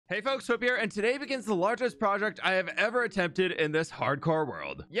Hey folks, fWhip here, and today begins the largest project I have ever attempted in this hardcore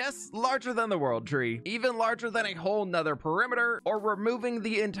world. Yes, larger than the world tree, even larger than a whole nother perimeter, or removing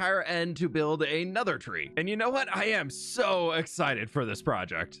the entire end to build another tree. And you know what? I am so excited for this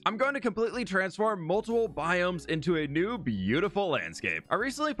project. I'm going to completely transform multiple biomes into a new beautiful landscape. I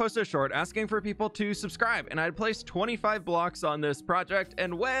recently posted a short asking for people to subscribe, and I had placed 25 blocks on this project,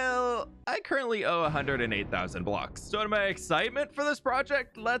 and well, I currently owe 108,000 blocks. So in my excitement for this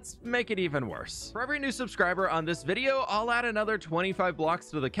project, let's make it even worse. For every new subscriber on this video, I'll add another 25 blocks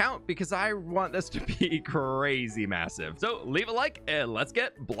to the count because I want this to be crazy massive. So leave a like and let's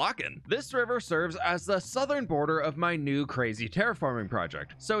get blocking. This river serves as the southern border of my new crazy terraforming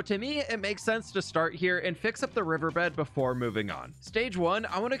project. So to me, it makes sense to start here and fix up the riverbed before moving on. Stage 1,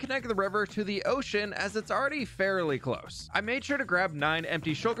 I want to connect the river to the ocean as it's already fairly close. I made sure to grab 9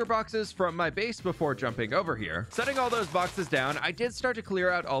 empty shulker boxes from my base before jumping over here. Setting all those boxes down, I did start to clear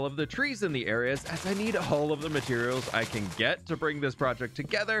out all of the trees in the areas as I need all of the materials I can get to bring this project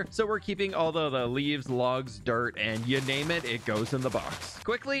together, so we're keeping all the leaves, logs, dirt, and you name it, it goes in the box.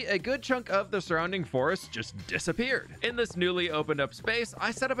 Quickly, a good chunk of the surrounding forest just disappeared. In this newly opened up space,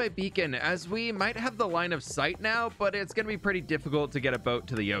 I set up a beacon as we might have the line of sight now, but it's going to be pretty difficult to get a boat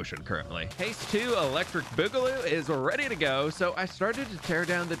to the ocean currently. Haste 2 Electric Boogaloo is ready to go, so I started to tear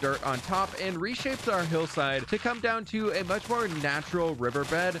down the dirt on top and reshaped our hillside to come down to a much more natural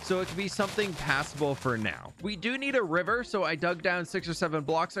riverbed so it can be something passable for now. We do need a river, so I dug down 6 or 7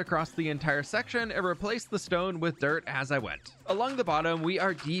 blocks across the entire section and replaced the stone with dirt as I went. Along the bottom, we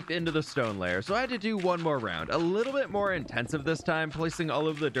are deep into the stone layer, so I had to do one more round, a little bit more intensive this time, placing all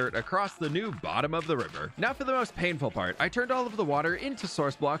of the dirt across the new bottom of the river. Now for the most painful part, I turned all of the water into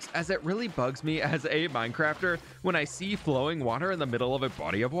source blocks as it really bugs me as a Minecrafter when I see flowing water in the middle of a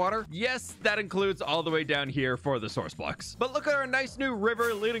body of water. Yes, that includes all the way down here for the source blocks. But look at our nice new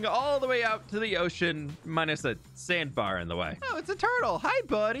river leading all the way out to the ocean, minus a sandbar in the way. Oh, it's a turtle. Hi,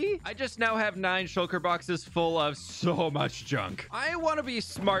 buddy. I just now have 9 shulker boxes full of so much junk. I want to be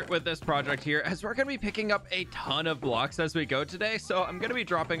smart with this project here as we're going to be picking up a ton of blocks as we go today, so I'm going to be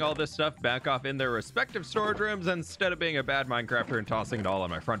dropping all this stuff back off in their respective storage rooms instead of being a bad Minecrafter and tossing it all on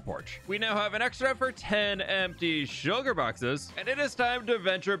my front porch. We now have an extra for 10 empty shulker boxes, and it is time to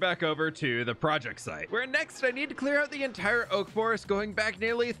venture back over to the project site, where next I need to clear out the entire oak forest going back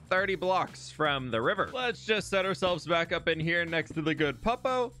nearly 30 blocks from the river. Let's just set ourselves back up in here next to the good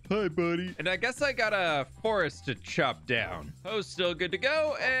puppo. Hi, buddy. And I guess I got a forest to chop down. Hoe's still good to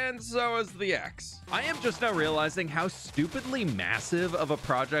go, and so is the axe. I am just now realizing how stupidly massive of a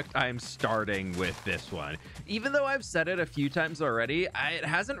project I'm starting with this one. Even though I've said it a few times already, it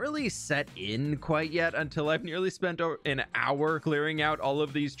hasn't really set in quite yet until I've nearly spent an hour clearing out all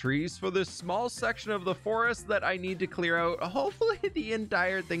of these trees for this small section of the forest that I need to clear out hopefully the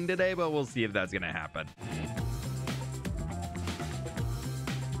entire thing today, but we'll see if that's gonna happen.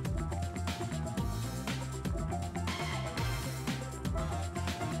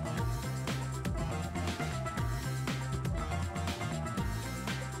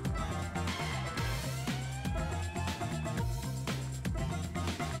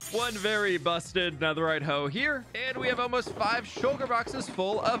 One very busted netherite hoe here, and we have almost 5 shulker boxes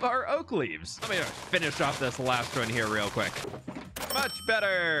full of our oak leaves. Let me finish off this last one here real quick. Much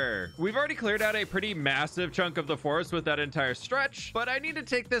better. We've already cleared out a pretty massive chunk of the forest with that entire stretch, but I need to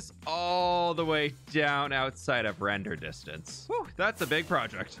take this all the way down outside of render distance. Whew, that's a big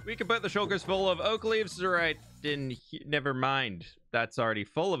project. We can put the shulkers full of oak leaves right in here. Never mind. That's already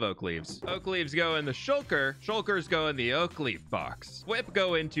full of oak leaves. Oak leaves go in the shulker. Shulkers go in the oak leaf box. fWhip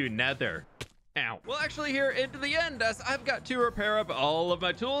go into nether. Ow. Well, actually here into the end as I've got to repair up all of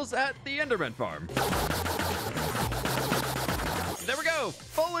my tools at the Enderman farm. There we go,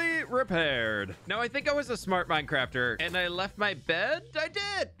 fully repaired. Now I think I was a smart Minecrafter and I left my bed. I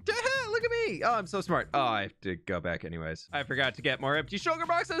did. Look at me. Oh, I'm so smart. Oh, I have to go back anyways. I forgot to get more empty shulker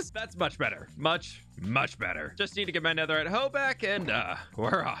boxes. That's much better. Much better. Just need to get my netherite hoe back and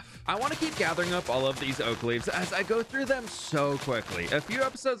we're off. I want to keep gathering up all of these oak leaves as I go through them so quickly. A few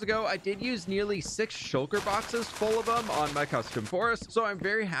episodes ago, I did use nearly 6 shulker boxes full of them on my custom forest, so I'm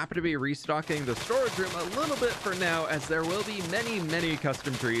very happy to be restocking the storage room a little bit for now as there will be many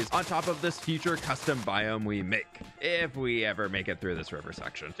custom trees on top of this future custom biome we make, if we ever make it through this river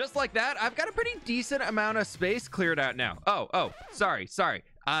section. Just like that, I've got a pretty decent amount of space cleared out now. Oh, sorry.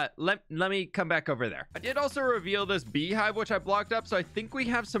 Let me come back over there. I did also reveal this beehive, which I blocked up, so I think we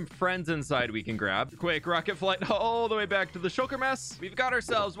have some friends inside we can grab. Quick rocket flight all the way back to the shulker mess. We've got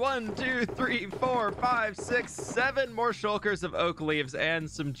ourselves 1, 2, 3, 4, 5, 6, 7 more shulkers of oak leaves and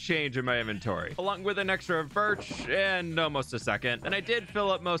some change in my inventory, along with an extra of birch and almost a second. And I did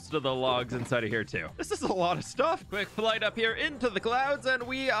fill up most of the logs inside of here too. This is a lot of stuff. Quick flight up here into the clouds, and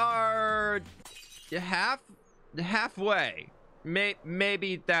we are halfway.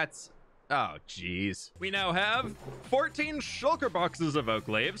 Maybe that's... Oh, geez. We now have 14 shulker boxes of oak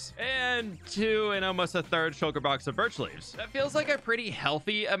leaves and 2 and almost a third shulker box of birch leaves. That feels like a pretty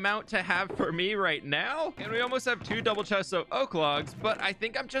healthy amount to have for me right now. And we almost have 2 double chests of oak logs, but I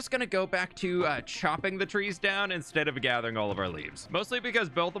think I'm just gonna go back to chopping the trees down instead of gathering all of our leaves. Mostly because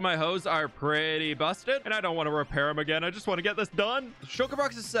both of my hoes are pretty busted and I don't want to repair them again. I just want to get this done. The shulker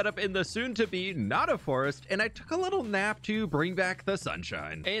box is set up in the soon-to-be not a forest, and I took a little nap to bring back the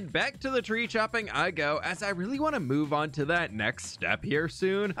sunshine. And back to the tree chopping I go, as I really want to move on to that next step here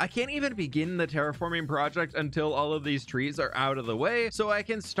soon. I can't even begin the terraforming project until all of these trees are out of the way, so I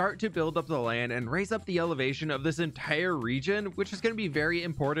can start to build up the land and raise up the elevation of this entire region, which is going to be very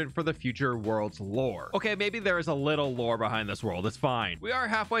important for the future world's lore. Okay, maybe there is a little lore behind this world. It's fine. We are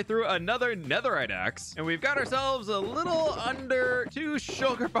halfway through another netherite axe, and we've got ourselves a little under 2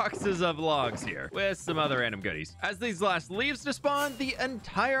 shulker boxes of logs here, with some other random goodies. As these last leaves despawn, the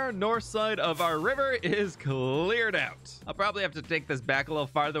entire north side of our river is cleared out. I'll probably have to take this back a little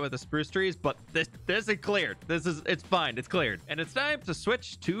farther with the spruce trees, but this is cleared. It's fine. It's cleared. And it's time to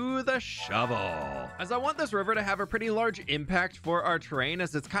switch to the shovel, as I want this river to have a pretty large impact for our terrain,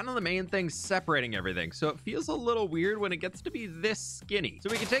 as it's kind of the main thing separating everything. So it feels a little weird when it gets to be this skinny. So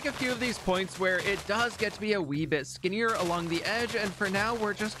we can take a few of these points where it does get to be a wee bit skinnier along the edge. And for now,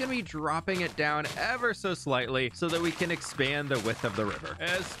 we're just going to be dropping it down ever so slightly so that we can expand the width of the river,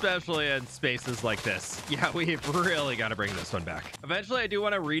 especially in spaces like this. Yeah, we've really got to bring this one back. Eventually, I do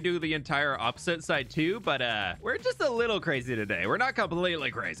want to redo the entire opposite side too, but we're just a little crazy today. We're not completely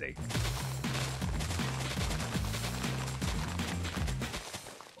crazy.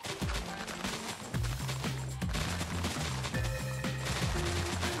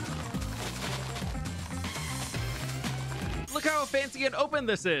 Look how fancy and open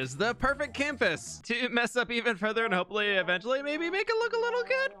this is. The perfect campus to mess up even further and hopefully eventually maybe make it look a little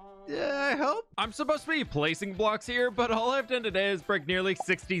good. I hope. I'm supposed to be placing blocks here, but all I've done today is break nearly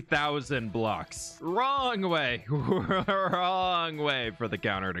 60,000 blocks. Wrong way. Wrong way for the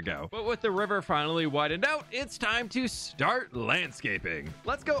counter to go. But with the river finally widened out, it's time to start landscaping.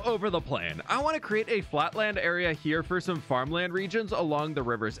 Let's go over the plan. I want to create a flatland area here for some farmland regions along the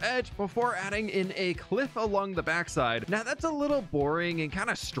river's edge before adding in a cliff along the backside. Now that's a little boring and kind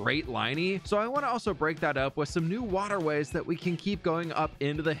of straight liney, so I want to also break that up with some new waterways that we can keep going up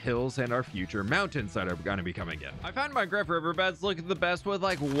into the hills and our future mountains that are going to be coming in. I find Minecraft riverbeds look the best with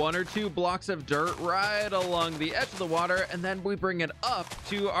like 1 or 2 blocks of dirt right along the edge of the water, and then we bring it up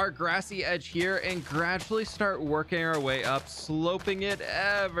to our grassy edge here and gradually start working our way up, sloping it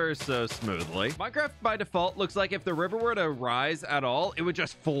ever so smoothly. Minecraft by default looks like if the river were to rise at all, it would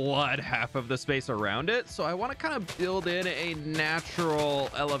just flood half of the space around it. So I want to kind of build in a natural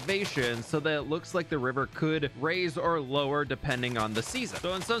elevation so that it looks like the river could raise or lower depending on the season.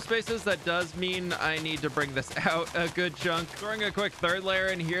 So in some spaces, that does mean I need to bring this out a good chunk. Throwing a quick third layer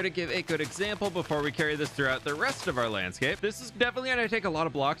in here to give a good example before we carry this throughout the rest of our landscape. This is definitely going to take a lot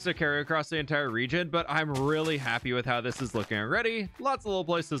of blocks to carry across the entire region, but I'm really happy with how this is looking already. Lots of little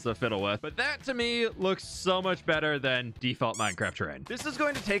places to fiddle with, but that to me looks so much better than default Minecraft terrain. This is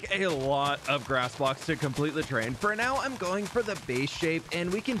going to take a lot of grass blocks to complete the terrain. For now, I'm going for the base shape,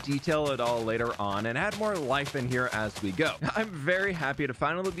 and we can detail it all later on and add more life in here as we go. I'm very happy to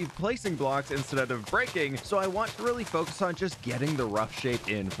finally be placing blocks instead of breaking, so I want to really focus on just getting the rough shape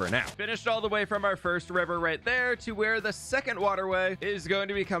in for now. Finished all the way from our first river right there to where the second waterway is going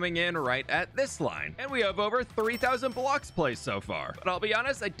to be coming in right at this line. And we have over 3,000 blocks placed so far. But I'll be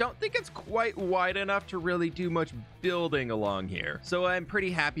honest, I don't think it's quite wide enough to really do much building along here. So I'm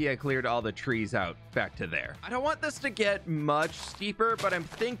pretty happy I cleared all the trees out back to there. I don't want this to get much steeper, but I'm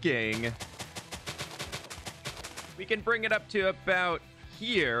thinking we can bring it up to about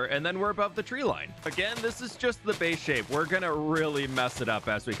here, and then we're above the tree line. Again, this is just the base shape. We're gonna really mess it up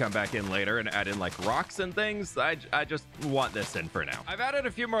as we come back in later and add in like rocks and things. I just want this in for now. I've added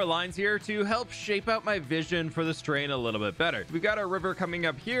a few more lines here to help shape out my vision for this terrain a little bit better. We've got our river coming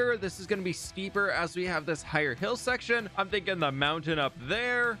up here. This is gonna be steeper as we have this higher hill section. I'm thinking the mountain up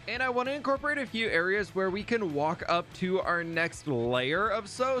there, and I want to incorporate a few areas where we can walk up to our next layer of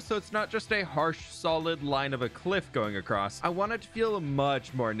so it's not just a harsh solid line of a cliff going across. I want it to feel much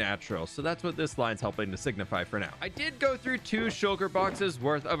much more natural. So that's what this line's helping to signify for now. I did go through 2 shulker boxes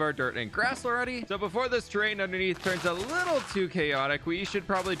worth of our dirt and grass already. So before this terrain underneath turns a little too chaotic, we should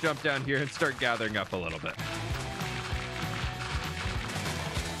probably jump down here and start gathering up a little bit.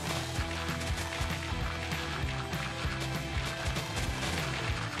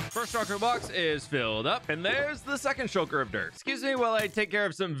 First shulker box is filled up, and there's the second shulker of dirt. Excuse me while I take care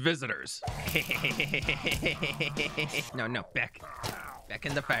of some visitors. No, back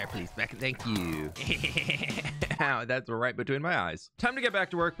in the fire, please. Thank you. Ow, that's right between my eyes. Time to get back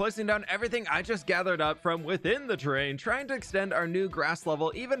to work, placing down everything I just gathered up from within the terrain, trying to extend our new grass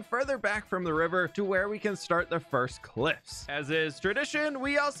level even further back from the river to where we can start the first cliffs. As is tradition,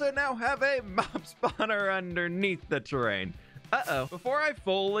 we also now have a mob spawner underneath the terrain. Uh-oh. Before I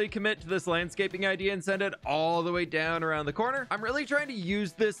fully commit to this landscaping idea and send it all the way down around the corner, I'm really trying to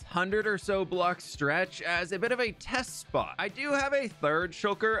use this 100 or so block stretch as a bit of a test spot. I do have a third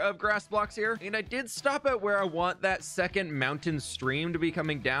shulker of grass blocks here, and I did stop at where I want that second mountain stream to be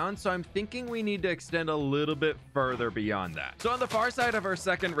coming down, so I'm thinking we need to extend a little bit further beyond that. So on the far side of our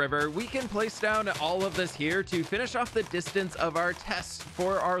second river, we can place down all of this here to finish off the distance of our test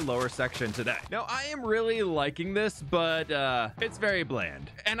for our lower section today. Now, I am really liking this, but it's very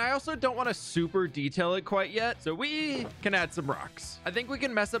bland. And I also don't want to super detail it quite yet, so we can add some rocks. I think we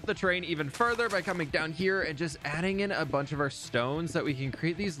can mess up the terrain even further by coming down here and just adding in a bunch of our stones so that we can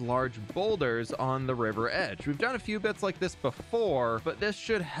create these large boulders on the river edge. We've done a few bits like this before, but this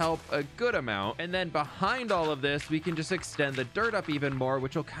should help a good amount. And then behind all of this, we can just extend the dirt up even more,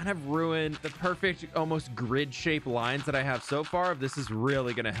 which will kind of ruin the perfect, almost grid-shaped lines that I have so far. This is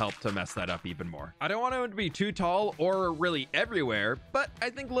really going to help to mess that up even more. I don't want it to be too tall or really everywhere, but I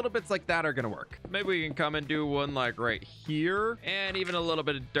think little bits like that are gonna work. Maybe we can come and do one like right here, and even a little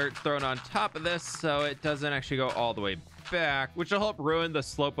bit of dirt thrown on top of this so it doesn't actually go all the way back, which will help ruin the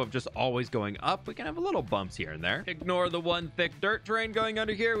slope of just always going up. We can have little bumps here and there. Ignore the one thick dirt terrain going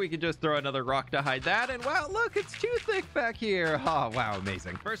under here. We can just throw another rock to hide that, and wow, look, it's too thick back here. Oh, wow,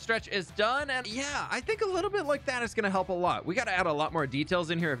 amazing. First stretch is done, and yeah, I think a little bit like that is gonna help a lot. We gotta add a lot more details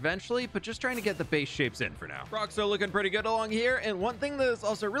in here eventually, but just trying to get the base shapes in for now. Rocks are looking pretty good along here, and one thing that is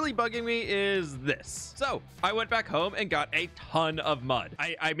also really bugging me is this. So I went back home and got a ton of mud.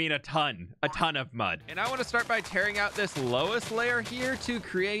 I mean a ton of mud, and I want to start by tearing out this lowest layer here to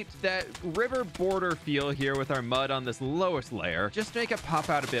create that river border feel here with our mud on this lowest layer, just to make it pop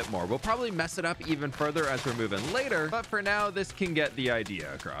out a bit more. We'll probably mess it up even further as we're moving later, but for now this can get the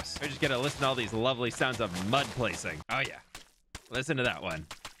idea across. We're just gonna listen to all these lovely sounds of mud placing. Oh yeah, listen to that one.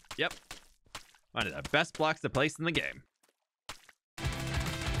 Yep, one of the best blocks to place in the game.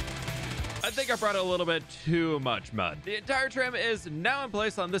 I think I brought a little bit too much mud. The entire trim is now in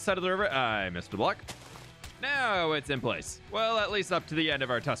place on this side of the river. I missed a block. Now it's in place. Well, at least up to the end of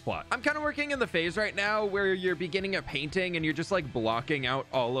our test plot. I'm kind of working in the phase right now where you're beginning a painting and you're just like blocking out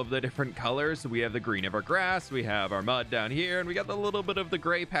all of the different colors. So we have the green of our grass, we have our mud down here, and we got the little bit of the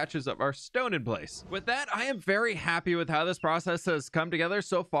gray patches of our stone in place. With that, I am very happy with how this process has come together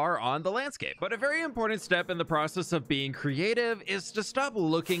so far on the landscape. But a very important step in the process of being creative is to stop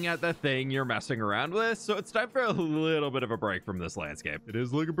looking at the thing you're messing around with. So it's time for a little bit of a break from this landscape. It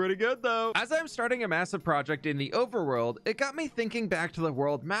is looking pretty good though. As I'm starting a massive project in the overworld, it got me thinking back to the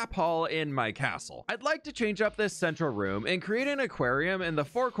world map hall in my castle. I'd like to change up this central room and create an aquarium in the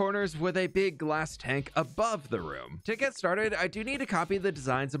four corners with a big glass tank above the room. To get started, I do need to copy the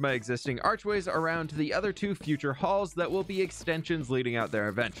designs of my existing archways around to the other two future halls that will be extensions leading out there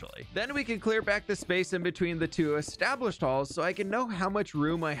eventually. Then we can clear back the space in between the two established halls so I can know how much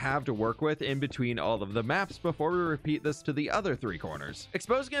room I have to work with in between all of the maps before we repeat this to the other three corners.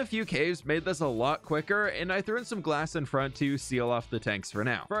 Exposing a few caves made this a lot quicker, and I threw in some glass in front to seal off the tanks for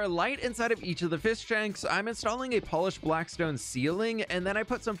now. For a light inside of each of the fish tanks, I'm installing a polished blackstone ceiling, and then I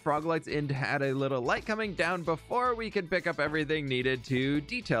put some frog lights in to add a little light coming down before we can pick up everything needed to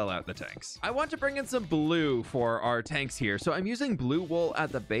detail out the tanks. I want to bring in some blue for our tanks here, so I'm using blue wool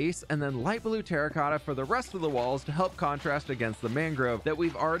at the base and then light blue terracotta for the rest of the walls to help contrast against the mangrove that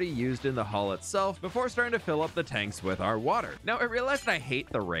we've already used in the hall itself before starting to fill up the tanks with our water. Now, I realized I hate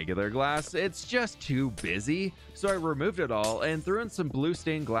the regular glass. It's just too busy. So I removed it all and threw in some blue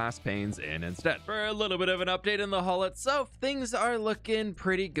stained glass panes in instead. For a little bit of an update in the hall itself, things are looking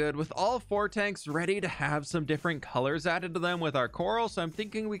pretty good with all four tanks ready to have some different colors added to them with our coral. So I'm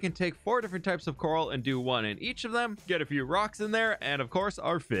thinking we can take 4 different types of coral and do one in each of them, get a few rocks in there, and of course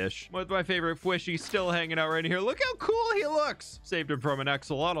our fish. With my favorite fishy still hanging out right here. Look how cool he looks. Saved him from an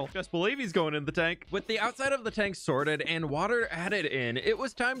axolotl. Just believe he's going in the tank. With the outside of the tank sorted and water added in, it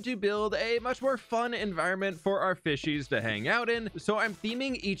was time to build a much more fun environment environment for our fishies to hang out in, so I'm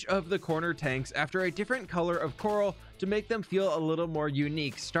theming each of the corner tanks after a different color of coral to make them feel a little more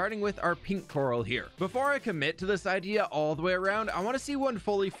unique, starting with our pink coral here. Before I commit to this idea all the way around, I want to see one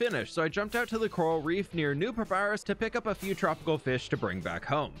fully finished, so I jumped out to the coral reef near New Papyrus to pick up a few tropical fish to bring back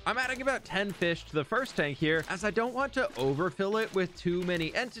home. I'm adding about 10 fish to the first tank here, as I don't want to overfill it with too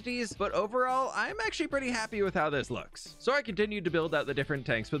many entities, but overall, I'm actually pretty happy with how this looks. So I continued to build out the different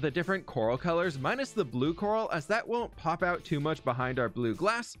tanks with the different coral colors, minus the blue coral, as that won't pop out too much behind our blue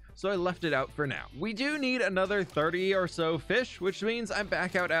glass, so I left it out for now. We do need another 30 or so fish, which means I'm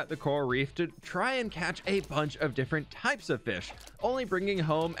back out at the coral reef to try and catch a bunch of different types of fish, only bringing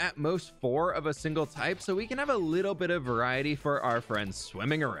home at most 4 of a single type so we can have a little bit of variety for our friends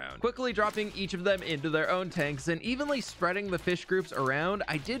swimming around. Quickly dropping each of them into their own tanks and evenly spreading the fish groups around,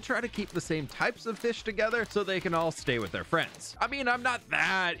 I did try to keep the same types of fish together so they can all stay with their friends. I mean, I'm not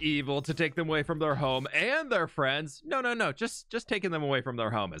that evil to take them away from their home and their friends. No, just taking them away from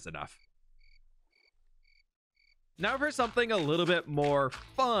their home is enough. Now for something a little bit more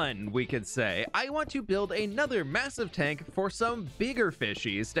fun, we could say. I want to build another massive tank for some bigger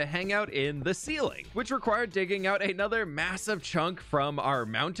fishies to hang out in the ceiling, which required digging out another massive chunk from our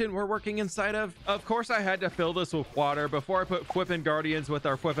mountain we're working inside of. Of course, I had to fill this with water before I put fWhippin' guardians with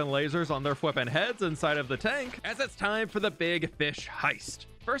our fWhippin' lasers on their fWhippin' heads inside of the tank, as it's time for the big fish heist.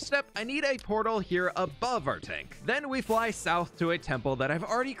 First step, I need a portal here above our tank. Then we fly south to a temple that I've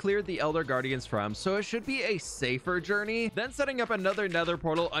already cleared the Elder Guardians from, so it should be a safer journey. Then setting up another nether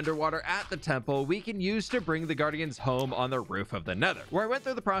portal underwater at the temple we can use to bring the Guardians home on the roof of the nether, where I went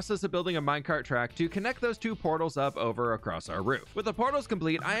through the process of building a minecart track to connect those 2 portals up over across our roof. With the portals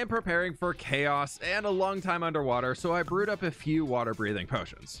complete, I am preparing for chaos and a long time underwater, so I brewed up a few water breathing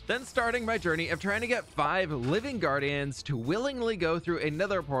potions. Then starting my journey of trying to get 5 living Guardians to willingly go through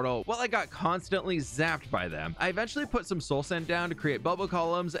another portal while I got constantly zapped by them. I eventually put some soul sand down to create bubble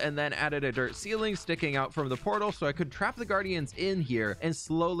columns and then added a dirt ceiling sticking out from the portal so I could trap the Guardians in here and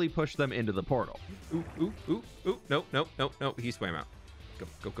slowly push them into the portal. Ooh, no, he swam out.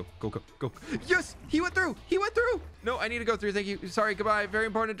 Go. Yes, he went through. No, I need to go through. Thank you. Sorry, goodbye. Very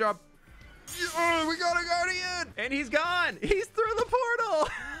important job. Oh, we got a Guardian and he's gone. He's through the portal.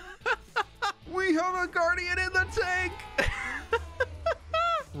 We have a Guardian in the tank.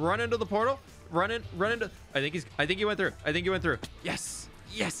 Run into the portal. Run into. I think he went through. Yes.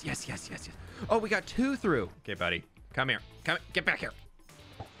 Oh, we got 2 through. Okay, buddy. Come here. Get back here.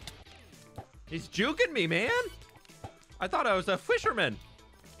 He's juking me, man. I thought I was a fisherman.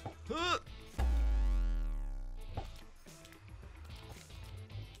 Where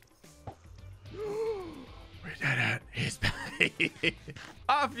that at? He's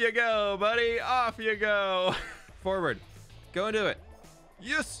off you go, buddy. Off you go. Forward. Go and do it.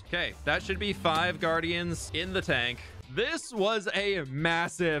 Yes. Okay, that should be 5 Guardians in the tank. This was a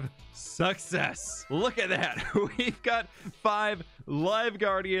massive success. Look at that. We've got 5 live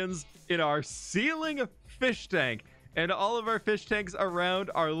Guardians in our ceiling fish tank, and all of our fish tanks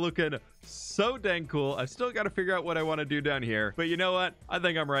around are looking so dang cool. I've still got to figure out what I want to do down here, but you know what? I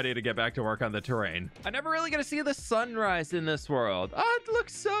think I'm ready to get back to work on the terrain. I never really get to see the sunrise in this world. Oh, it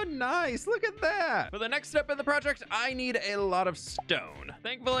looks so nice. Look at that. For the next step in the project, I need a lot of stone.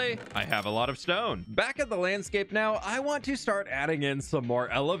 Thankfully, I have a lot of stone. Back at the landscape now, I want to start adding in some more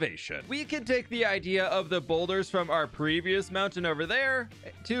elevation. We can take the idea of the boulders from our previous mountain over there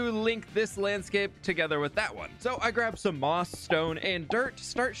to link this landscape together with that one. So I grabbed some moss, stone, and dirt to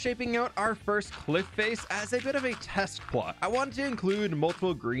start shaping out our first cliff face as a bit of a test plot. I wanted to include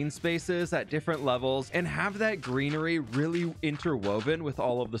multiple green spaces at different levels and have that greenery really interwoven with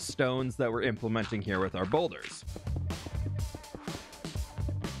all of the stones that we're implementing here with our boulders.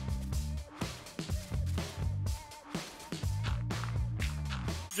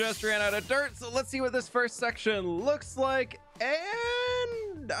 Just ran out of dirt, so let's see what this first section looks like,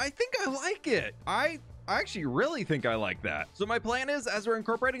 and I think I like it. I actually really think I like that. So my plan is, as we're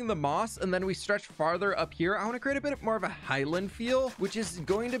incorporating the moss and then we stretch farther up here, I want to create a bit more of a highland feel, which is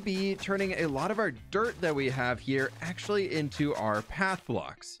going to be turning a lot of our dirt that we have here actually into our path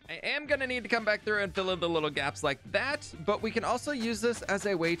blocks. I am going to need to come back through and fill in the little gaps like that, but we can also use this as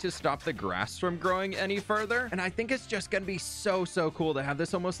a way to stop the grass from growing any further. And I think it's just going to be so cool to have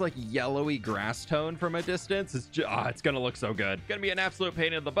this almost like yellowy grass tone from a distance. It's going to look so good. Going to be an absolute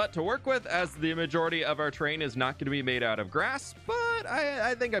pain in the butt to work with, as the majority of our terrain is not going to be made out of grass, but what?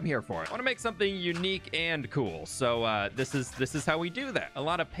 I think I'm here for it. I want to make something unique and cool. So this is how we do that. A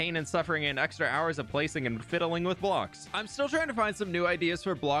lot of pain and suffering and extra hours of placing and fiddling with blocks. I'm still trying to find some new ideas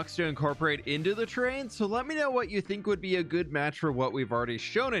for blocks to incorporate into the terrain, so let me know what you think would be a good match for what we've already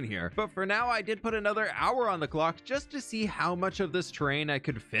shown in here. But for now, I did put another hour on the clock just to see how much of this terrain I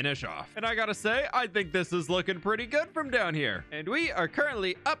could finish off. And I gotta say, I think this is looking pretty good from down here. And we are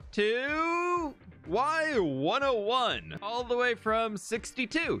currently up to Y101, all the way from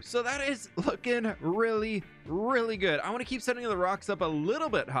 62. So that is looking really good. I want to keep setting the rocks up a little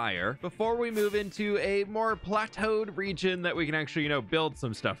bit higher before we move into a more plateaued region that we can actually, build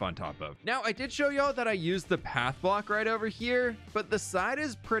some stuff on top of. Now, I did show y'all that I used the path block right over here, but the side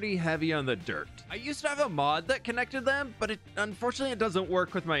is pretty heavy on the dirt. I used to have a mod that connected them, but unfortunately it doesn't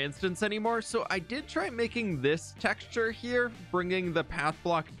work with my instance anymore. So I did try making this texture here, bringing the path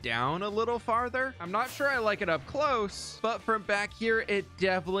block down a little farther. I'm not sure I like it up close, but from back here, it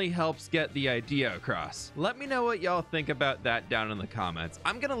definitely helps get the idea across. Let me know what y'all think about that down in the comments.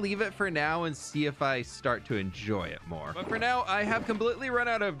 I'm gonna leave it for now and see if I start to enjoy it more. But for now, I have completely run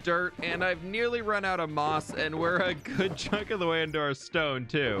out of dirt, and I've nearly run out of moss, and we're a good chunk of the way into our stone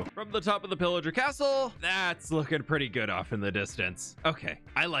too. From the top of the pillager castle, that's looking pretty good off in the distance. Okay,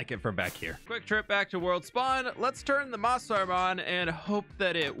 I like it from back here. Quick trip back to world spawn. Let's turn the moss farm on and hope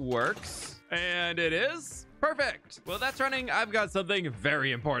that it works. And it is. Perfect. Well, that's running. I've got something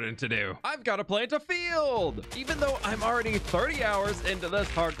very important to do. I've got to plant a field. Even though I'm already 30 hours into this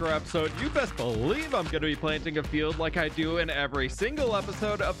hardcore episode, you best believe I'm going to be planting a field like I do in every single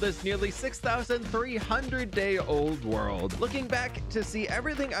episode of this nearly 6,300 day old world. Looking back to see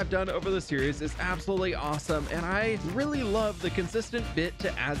everything I've done over the series is absolutely awesome, and I really love the consistent bit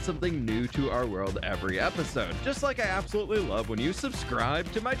to add something new to our world every episode. Just like I absolutely love when you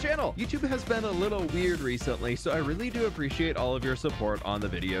subscribe to my channel. YouTube has been a little weird recently, so I really do appreciate all of your support on the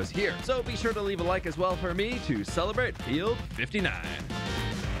videos here. So be sure to leave a like as well for me to celebrate Field 59.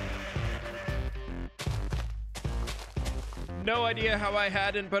 No idea how I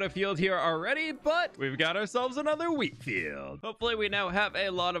hadn't put a field here already, but we've got ourselves another wheat field. Hopefully we now have a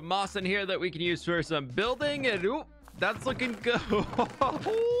lot of moss in here that we can use for some building, and ooh, that's looking good.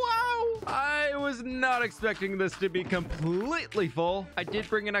 Wow! I was not expecting this to be completely full. I did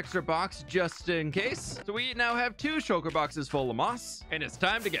bring an extra box just in case. So we now have 2 shulker boxes full of moss, and it's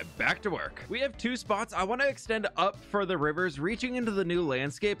time to get back to work. We have 2 spots I want to extend up for the rivers, reaching into the new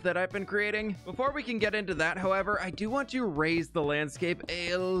landscape that I've been creating. Before we can get into that, however, I do want to raise the landscape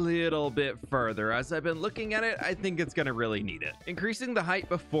a little bit further. As I've been looking at it, I think it's going to really need it. Increasing the height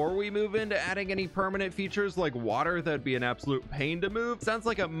before we move into adding any permanent features like water that'd be an absolute pain to move sounds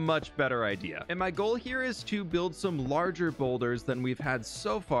like a much better idea. And my goal here is to build some larger boulders than we've had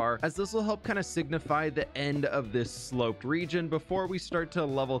so far, as this will help kind of signify the end of this sloped region before we start to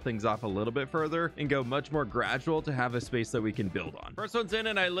level things off a little bit further and go much more gradual to have a space that we can build on. First one's in,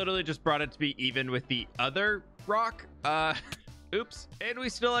 and I literally just brought it to be even with the other rock. Oops. And we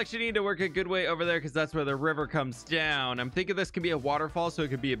still actually need to work a good way over there because that's where the river comes down. I'm thinking this can be a waterfall, so it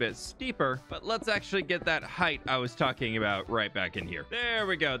could be a bit steeper, but let's actually get that height I was talking about right back in here. There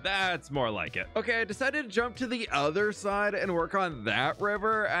we go. That's more like it. Okay, I decided to jump to the other side and work on that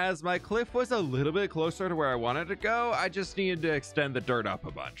river as my cliff was a little bit closer to where I wanted to go. I just needed to extend the dirt up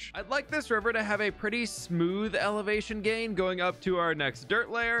a bunch. I'd like this river to have a pretty smooth elevation gain going up to our next dirt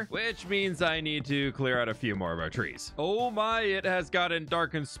layer, which means I need to clear out a few more of our trees. Oh my, it has gotten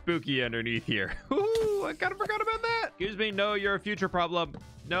dark and spooky underneath here. Ooh, I kind of forgot about that. Excuse me, no, you're a future problem.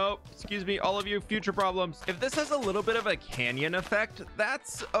 Nope, excuse me, all of you future problems. If this has a little bit of a canyon effect,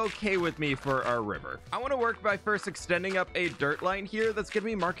 that's okay with me for our river. I want to work by first extending up a dirt line here that's going to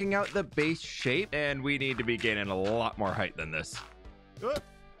be marking out the base shape, and we need to be gaining a lot more height than this.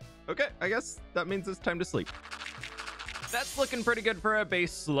 Okay, I guess that means it's time to sleep. That's looking pretty good for a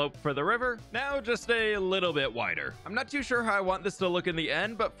base slope for the river. Now just a little bit wider. I'm not too sure how I want this to look in the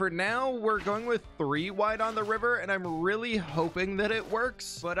end, but for now we're going with 3 wide on the river, and I'm really hoping that it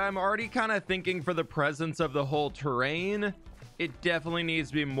works. But I'm already kind of thinking for the presence of the whole terrain, it definitely needs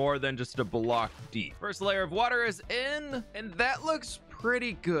to be more than just a block deep. First layer of water is in, and that looks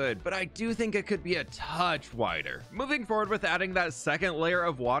pretty good, but I do think it could be a touch wider. Moving forward with adding that second layer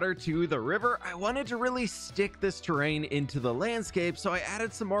of water to the river, I wanted to really stick this terrain into the landscape, so I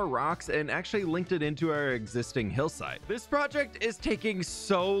added some more rocks and actually linked it into our existing hillside. This project is taking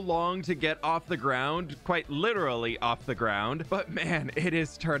so long to get off the ground, quite literally off the ground, but man, it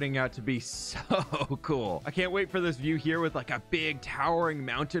is turning out to be so cool. I can't wait for this view here with like a big towering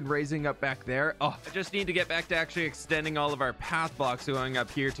mountain raising up back there. Oh, I just need to get back to actually extending all of our path blocks going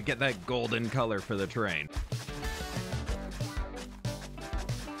up here to get that golden color for the terrain.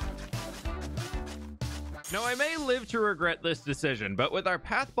 Now, I may live to regret this decision, but with our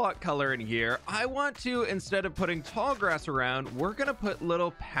path block color in here, I want to, instead of putting tall grass around, we're gonna put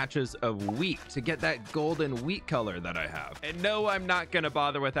little patches of wheat to get that golden wheat color that I have. And no, I'm not gonna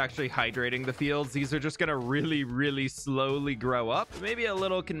bother with actually hydrating the fields. These are just gonna really slowly grow up. Maybe a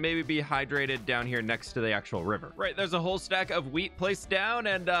little can maybe be hydrated down here next to the actual river. Right, there's a whole stack of wheat placed down,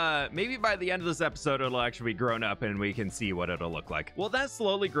 and maybe by the end of this episode, it'll actually be grown up and we can see what it'll look like. Well, that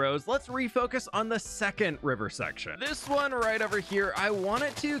slowly grows. Let's refocus on the second river section. This one right over here, I want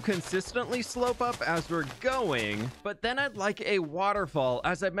it to consistently slope up as we're going, but then I'd like a waterfall.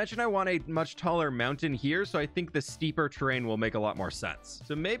 As I mentioned, I want a much taller mountain here, so I think the steeper terrain will make a lot more sense.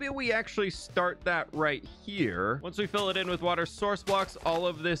 So maybe we actually start that right here. Once we fill it in with water source blocks, all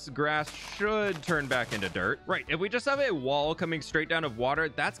of this grass should turn back into dirt. Right, if we just have a wall coming straight down of water,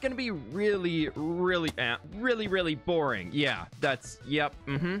 that's gonna be really boring. Yeah, that's, yep,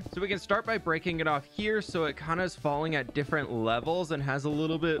 So we can start by breaking it off here so it kind of is falling at different levels and has a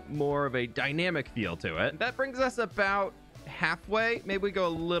little bit more of a dynamic feel to it. That brings us about halfway. Maybe we go a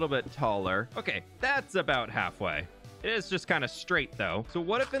little bit taller. Okay, that's about halfway. It is just kind of straight though. So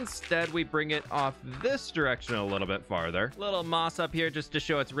what if instead we bring it off this direction a little bit farther? Little moss up here just to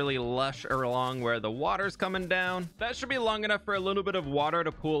show it's really lush along where the water's coming down. That should be long enough for a little bit of water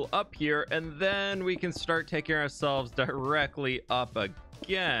to pool up here, and then we can start taking ourselves directly up again.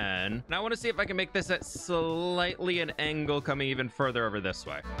 And I want to see if I can make this at slightly an angle coming even further over this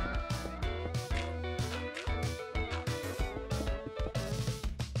way.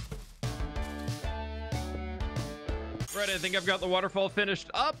 Right, I think I've got the waterfall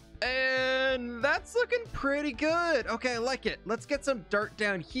finished up, and that's looking pretty good. Okay, I like it. Let's get some dirt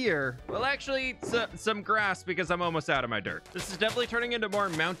down here. Well, actually, some grass because I'm almost out of my dirt. This is definitely turning into more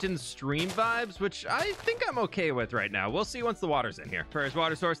mountain stream vibes, which I think I'm okay with right now. We'll see once the water's in here. First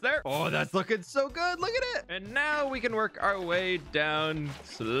water source there. Oh, that's looking so good. Look at it. And now we can work our way down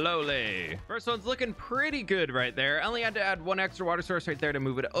slowly. First one's looking pretty good right there. I only had to add one extra water source right there to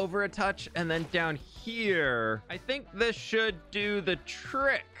move it over a touch, and then down here, I think this should do the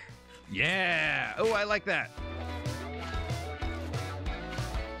trick. Yeah. Oh, I like that.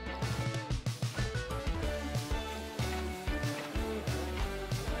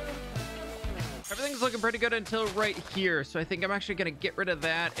 Everything's looking pretty good until right here, so I think I'm actually going to get rid of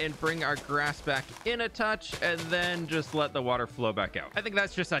that and bring our grass back in a touch and then just let the water flow back out. I think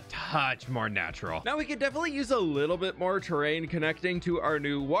that's just a touch more natural. Now we can definitely use a little bit more terrain connecting to our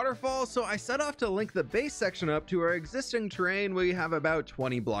new waterfall, so I set off to link the base section up to our existing terrain we have about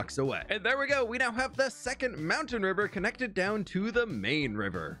 20 blocks away. And there we go. We now have the second mountain river connected down to the main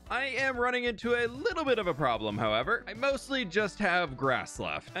river. I am running into a little bit of a problem, however. I mostly just have grass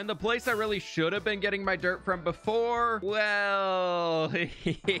left, and the place I really should have been getting my dirt from before, well,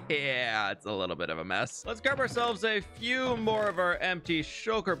 yeah, it's a little bit of a mess. Let's grab ourselves a few more of our empty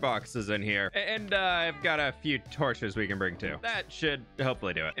shulker boxes in here, and I've got a few torches we can bring too. That should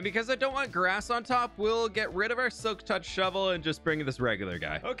hopefully do it. And because I don't want grass on top, we'll get rid of our silk touch shovel and just bring this regular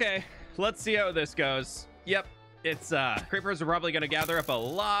guy. Okay, let's see how this goes. Yep. It's, creepers are probably gonna gather up a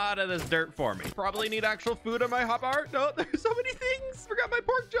lot of this dirt for me. Probably need actual food on my hotbar. No, there's so many things. Forgot my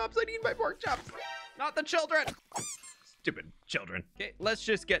pork chops. I need my pork chops. Not the children. Stupid children. Okay, let's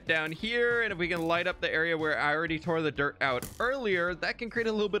just get down here, and if we can light up the area where I already tore the dirt out earlier, that can create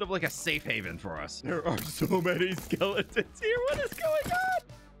a little bit of like a safe haven for us. There are so many skeletons here. What is going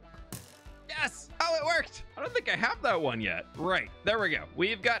on? Yes! Oh, it worked! I don't think I have that one yet. Right, there we go.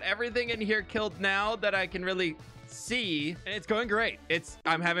 We've got everything in here killed now that I can really see, and it's going great.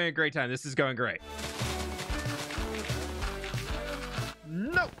 I'm having a great time. This is going great.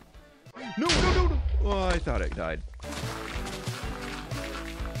 No! No, no, no, no! Oh, I thought it died.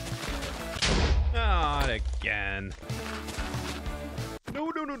 Not again. No,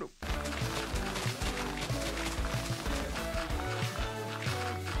 no, no, no.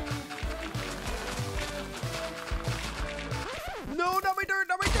 No, not my dirt,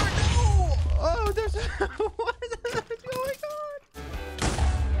 not my dirt, no! Oh, there's... what is going on?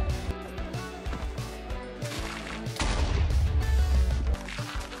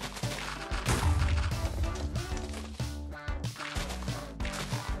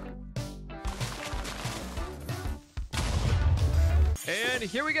 And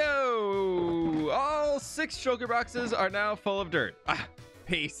here we go! All 6 shulker boxes are now full of dirt. Ah,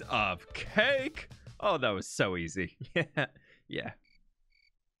 piece of cake! Oh, that was so easy. Yeah. Yeah.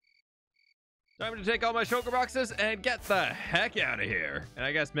 Time to take all my shulker boxes and get the heck out of here. And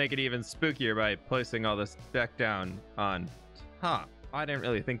I guess make it even spookier by placing all this back down on top. I didn't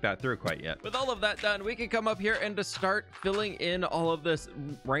really think that through quite yet. With all of that done, we can come up here and just start filling in all of this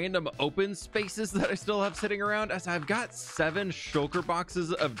random open spaces that I still have sitting around, as I've got 7 shulker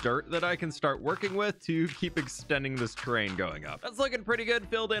boxes of dirt that I can start working with to keep extending this terrain going up. That's looking pretty good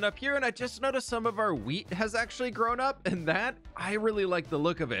filled in up here, and I just noticed some of our wheat has actually grown up, and that, I really like the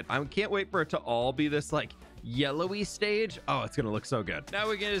look of it. I can't wait for it to all be this like yellowy stage. Oh, it's gonna look so good. Now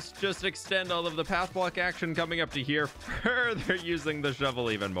we can just extend all of the path block action coming up to here further, using the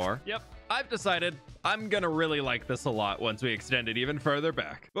shovel even more. Yep, I've decided I'm gonna really like this a lot once we extend it even further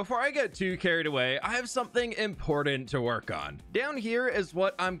back. Before I get too carried away, I have something important to work on. Down here is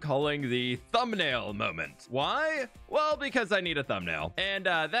what I'm calling the thumbnail moment. Why? Well, because I need a thumbnail. And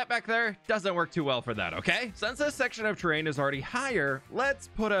that back there doesn't work too well for that, okay? Since this section of terrain is already higher, let's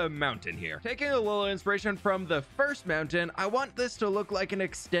put a mountain here. Taking a little inspiration from the first mountain, I want this to look like an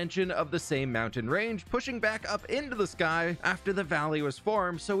extension of the same mountain range, pushing back up into the sky after the valley was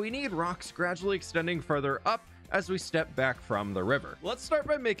formed, so we need rocks gradually extending further up as we step back from the river. Let's start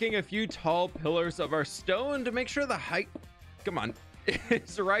by making a few tall pillars of our stone to make sure the height, come on,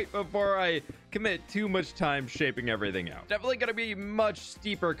 is right before I commit too much time shaping everything out. Definitely gonna be much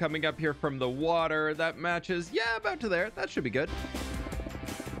steeper coming up here from the water. That matches, yeah, about to there. That should be good.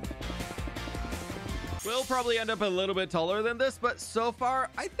 We'll probably end up a little bit taller than this, but so far,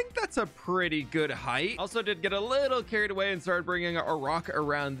 I think that's a pretty good height. Also did get a little carried away and started bringing a rock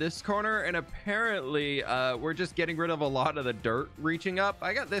around this corner, and apparently, we're just getting rid of a lot of the dirt reaching up.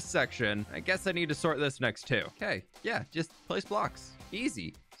 I got this section. I guess I need to sort this next too. Okay, yeah, just place blocks.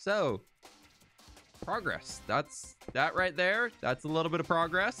 Easy. So, progress. That's that right there. That's a little bit of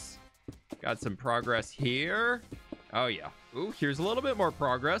progress. Got some progress here. Oh, yeah. Ooh, here's a little bit more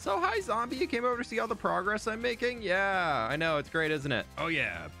progress. Oh, hi, zombie. You came over to see all the progress I'm making? Yeah, I know. It's great, isn't it? Oh,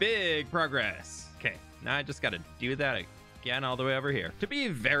 yeah. Big progress. Okay, now I just got to do that again all the way over here. To be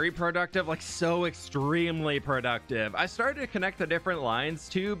very productive, like so extremely productive, I started to connect the different lines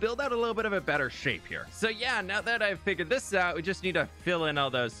to build out a little bit of a better shape here. So yeah, now that I've figured this out, we just need to fill in all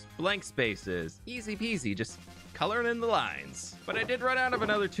those blank spaces. Easy peasy, just coloring in the lines. But I did run out of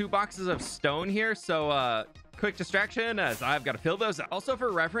another 2 boxes of stone here, so quick distraction as I've got to fill those up. Also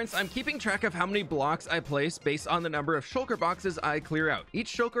for reference, I'm keeping track of how many blocks I place based on the number of shulker boxes I clear out.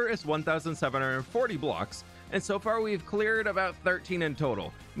 Each shulker is 1,740 blocks, and so far we've cleared about 13 in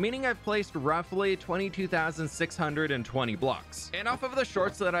total, meaning I've placed roughly 22,620 blocks. And off of the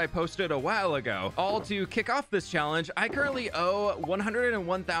shorts that I posted a while ago, all to kick off this challenge, I currently owe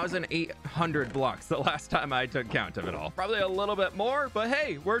 101,800 blocks the last time I took count of it all. Probably a little bit more, but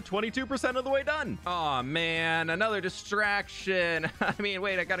hey, we're 22% of the way done. Aw, man, another distraction. I mean,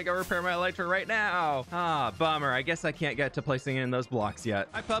 wait, I gotta go repair my elytra right now. Ah, bummer. I guess I can't get to placing in those blocks yet.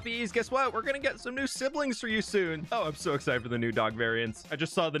 Hi, puppies. Guess what? We're gonna get some new siblings for you soon. Oh, I'm so excited for the new dog variants. I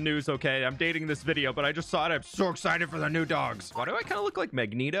just saw the news, okay? I'm dating this video, but I just saw it. I'm so excited for the new dogs. Why do I kind of look like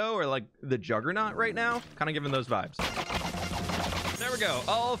Magneto or like the Juggernaut right now? Kind of giving those vibes. There we go,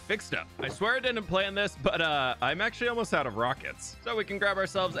 all fixed up. I swear I didn't plan this, but I'm actually almost out of rockets. So we can grab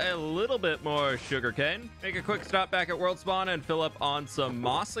ourselves a little bit more sugarcane, make a quick stop back at world spawn and fill up on some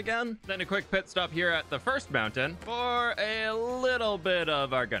moss again. Then a quick pit stop here at the first mountain for a little bit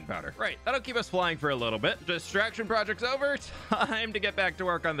of our gunpowder. Right, that'll keep us flying for a little bit. Distraction project's over, time to get back to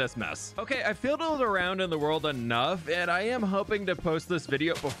work on this mess. Okay, I fiddled around in the world enough, and I am hoping to post this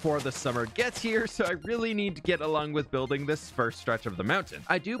video before the summer gets here, so I really need to get along with building this first stretch of the mountain.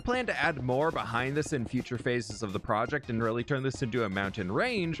 I do plan to add more behind this in future phases of the project and really turn this into a mountain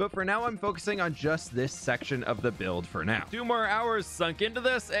range, but for now I'm focusing on just this section of the build for now. 2 more hours sunk into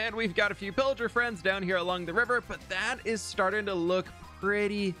this, and we've got a few pillager friends down here along the river, but that is starting to look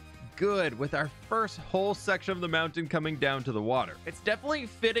pretty good with our first whole section of the mountain coming down to the water. It's definitely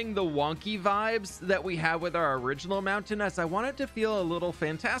fitting the wonky vibes that we have with our original mountain, as I want it to feel a little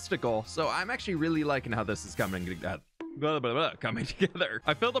fantastical, so I'm actually really liking how this is coming together. Coming together.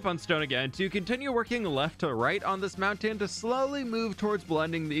 I filled up on stone again to continue working left to right on this mountain to slowly move towards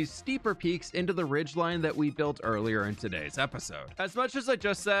blending these steeper peaks into the ridgeline that we built earlier in today's episode. As much as I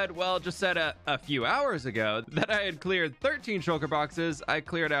just said, well, just said a few hours ago that I had cleared 13 shulker boxes, I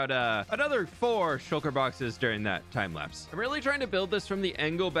cleared out another 4 shulker boxes during that time lapse. I'm really trying to build this from the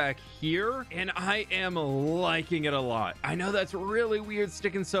angle back here, and I am liking it a lot. I know that's really weird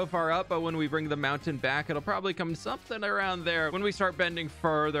sticking so far up, but when we bring the mountain back, it'll probably come something and around there when we start bending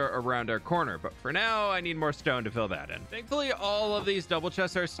further around our corner. But for now, I need more stone to fill that in. Thankfully, all of these double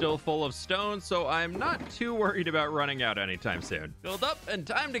chests are still full of stone, so I'm not too worried about running out anytime soon. Filled up and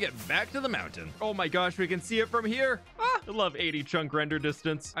time to get back to the mountain. Oh my gosh, we can see it from here. I love 80 chunk render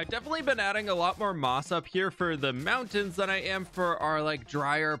distance. I've definitely been adding a lot more moss up here for the mountains than I am for our like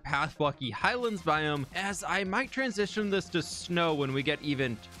drier pathwalky highlands biome, as I might transition this to snow when we get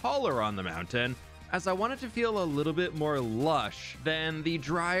even taller on the mountain, as I want it to feel a little bit more lush than the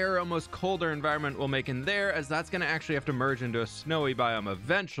drier, almost colder environment we'll make in there, as that's gonna actually have to merge into a snowy biome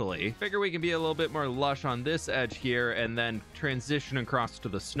eventually. Figure we can be a little bit more lush on this edge here and then transition across to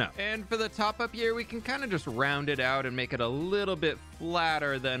the snow. And for the top up here, we can kind of just round it out and make it a little bit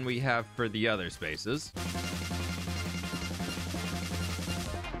flatter than we have for the other spaces.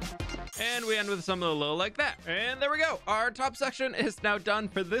 And we end with something a little like that. And there we go. Our top section is now done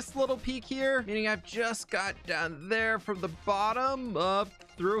for this little peak here, meaning I've just got down there from the bottom up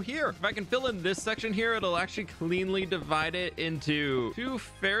through here. If I can fill in this section here, it'll actually cleanly divide it into two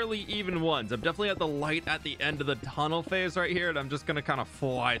fairly even ones. I'm definitely at the light at the end of the tunnel phase right here, and I'm just gonna kind of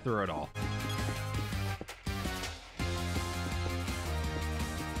fly through it all.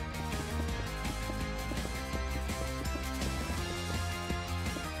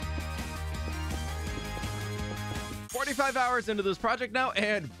 "45 hours into this project now,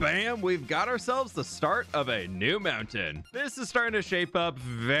 and bam, we've got ourselves the start of a new mountain. This is starting to shape up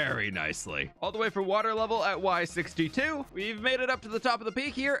very nicely. All the way from water level at Y62, we've made it up to the top of the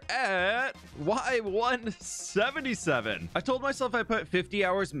peak here at Y177. I told myself I put 50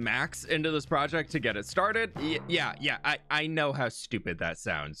 hours max into this project to get it started. I know how stupid that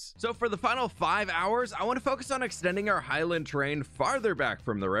sounds. So for the final 5 hours, I want to focus on extending our highland terrain farther back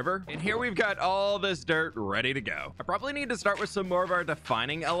from the river. And here we've got all this dirt ready to go. I probably need to start with some more of our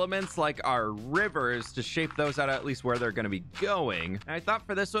defining elements like our rivers to shape those out at least where they're going to be going. And I thought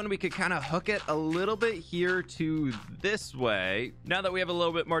for this one we could kind of hook it a little bit here to this way. Now that we have a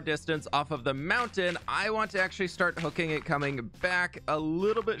little bit more distance off of the mountain, I want to actually start hooking it coming back a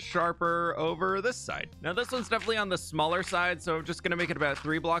little bit sharper over this side. Now this one's definitely on the smaller side, so I'm just going to make it about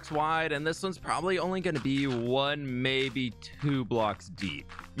 3 blocks wide, and this one's probably only going to be 1, maybe 2 blocks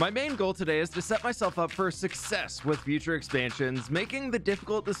deep. My main goal today is to set myself up for success with future expansions, making the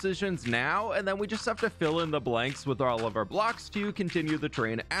difficult decisions now, and then we just have to fill in the blanks with all of our blocks to continue the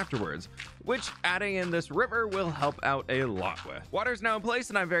terrain afterwards, which adding in this river will help out a lot with. Water's now in place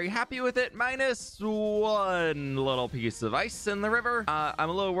and I'm very happy with it, minus 1 little piece of ice in the river. I'm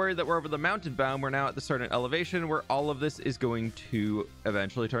a little worried that we're over the mountain biome. We're now at the certain elevation where all of this is going to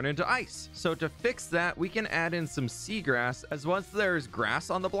eventually turn into ice. So to fix that, we can add in some seagrass, as once there's grass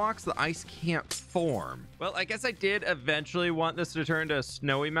on the blocks, the ice can't form. Well, I guess I did eventually want this to turn to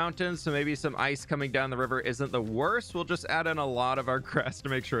snowy mountains, so maybe some ice coming down the river isn't the worst. We'll just add in a lot of our grass to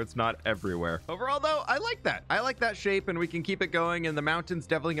make sure it's not everywhere. Overall though, I like that. I like that shape, and we can keep it going, and the mountain's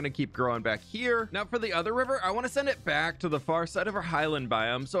definitely going to keep growing back here. Now for the other river, I want to send it back to the far side of our highland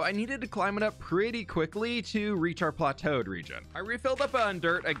biome, so I needed to climb it up pretty quickly to reach our plateaued region. I refilled up on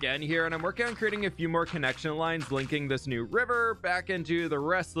dirt again here, and I'm working on creating a few more connection lines linking this new river back into the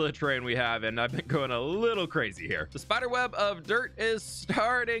rest of the terrain we have, and I've been going a little crazy here. The spider web of dirt is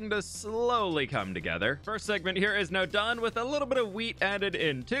starting to slowly come together. First segment here is now done with a little bit of wheat added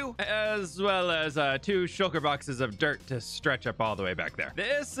in too, as well as 2 shulker boxes of dirt to stretch up all the way back there.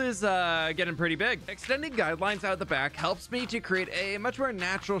 This is getting pretty big. Extending guidelines out the back helps me to create a much more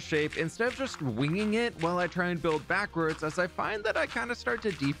natural shape instead of just winging it while I try and build backwards, as I find that I kind of start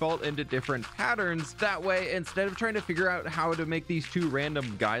to default into different patterns that way instead of trying to figure out how to make these 2 random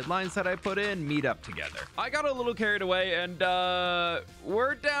guidelines that I put in meet up together. I got a little carried away, and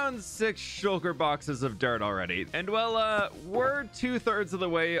we're down 6 shulker boxes of dirt already, and well, we're 2/3 of the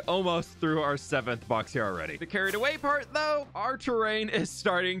way almost through our 7th box here already. The carried away part though, our terrain is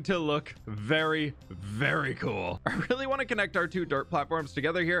starting to look very, very cool. I really want to connect our 2 dirt platforms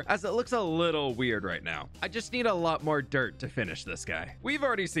together here, as it looks a little weird right now. I just need a lot more dirt to finish this guy. We've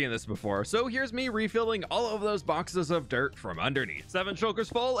already seen this before, so here's me refilling all of those boxes of dirt from underneath. 7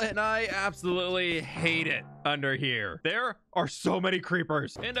 shulkers full, and I absolutely hate it under here. There are so many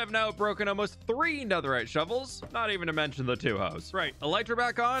creepers, and I've now broken almost 3 netherite shovels, not even to mention the 2 hoes. Right, elytra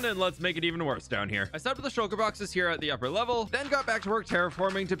back on, and let's make it even worse down here. I set up the shulker boxes here at the upper level, then got back to work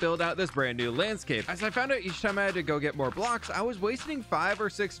terraforming to build out this brand new landscape. As I found out each time I had to go get more blocks, I was wasting 5 or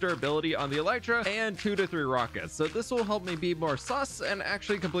 6 durability on the elytra and 2 to 3 rockets, so this will help me be more sus and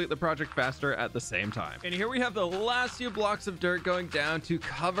actually complete the project faster at the same time. And here we have the last few blocks of dirt going down to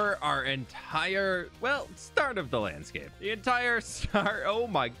cover our entire, well, start of the landscape. The entire start. Oh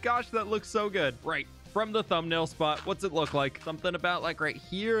my gosh, that looks so good. Right. from the thumbnail spot. What's it look like? Something about like right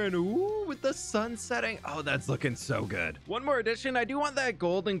here, and ooh, with the sun setting. Oh, that's looking so good. One more addition, I do want that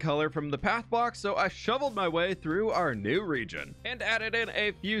golden color from the path block, so I shoveled my way through our new region and added in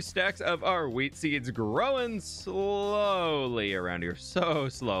a few stacks of our wheat seeds, growing slowly around here, so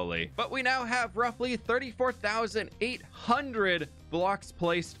slowly. But we now have roughly 34,800 blocks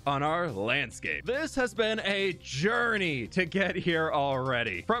placed on our landscape. This has been a journey to get here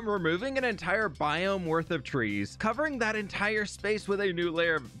already. From removing an entire biome worth of trees, covering that entire space with a new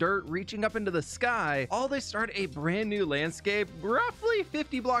layer of dirt reaching up into the sky, all to start a brand new landscape roughly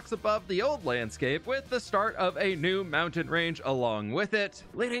 50 blocks above the old landscape, with the start of a new mountain range along with it,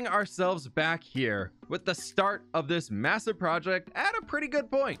 leading ourselves back here with the start of this massive project at a pretty good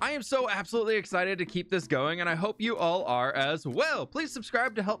point. I am so absolutely excited to keep this going, and I hope you all are as well. Please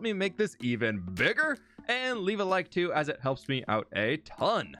subscribe to help me make this even bigger, and leave a like too, as it helps me out a ton.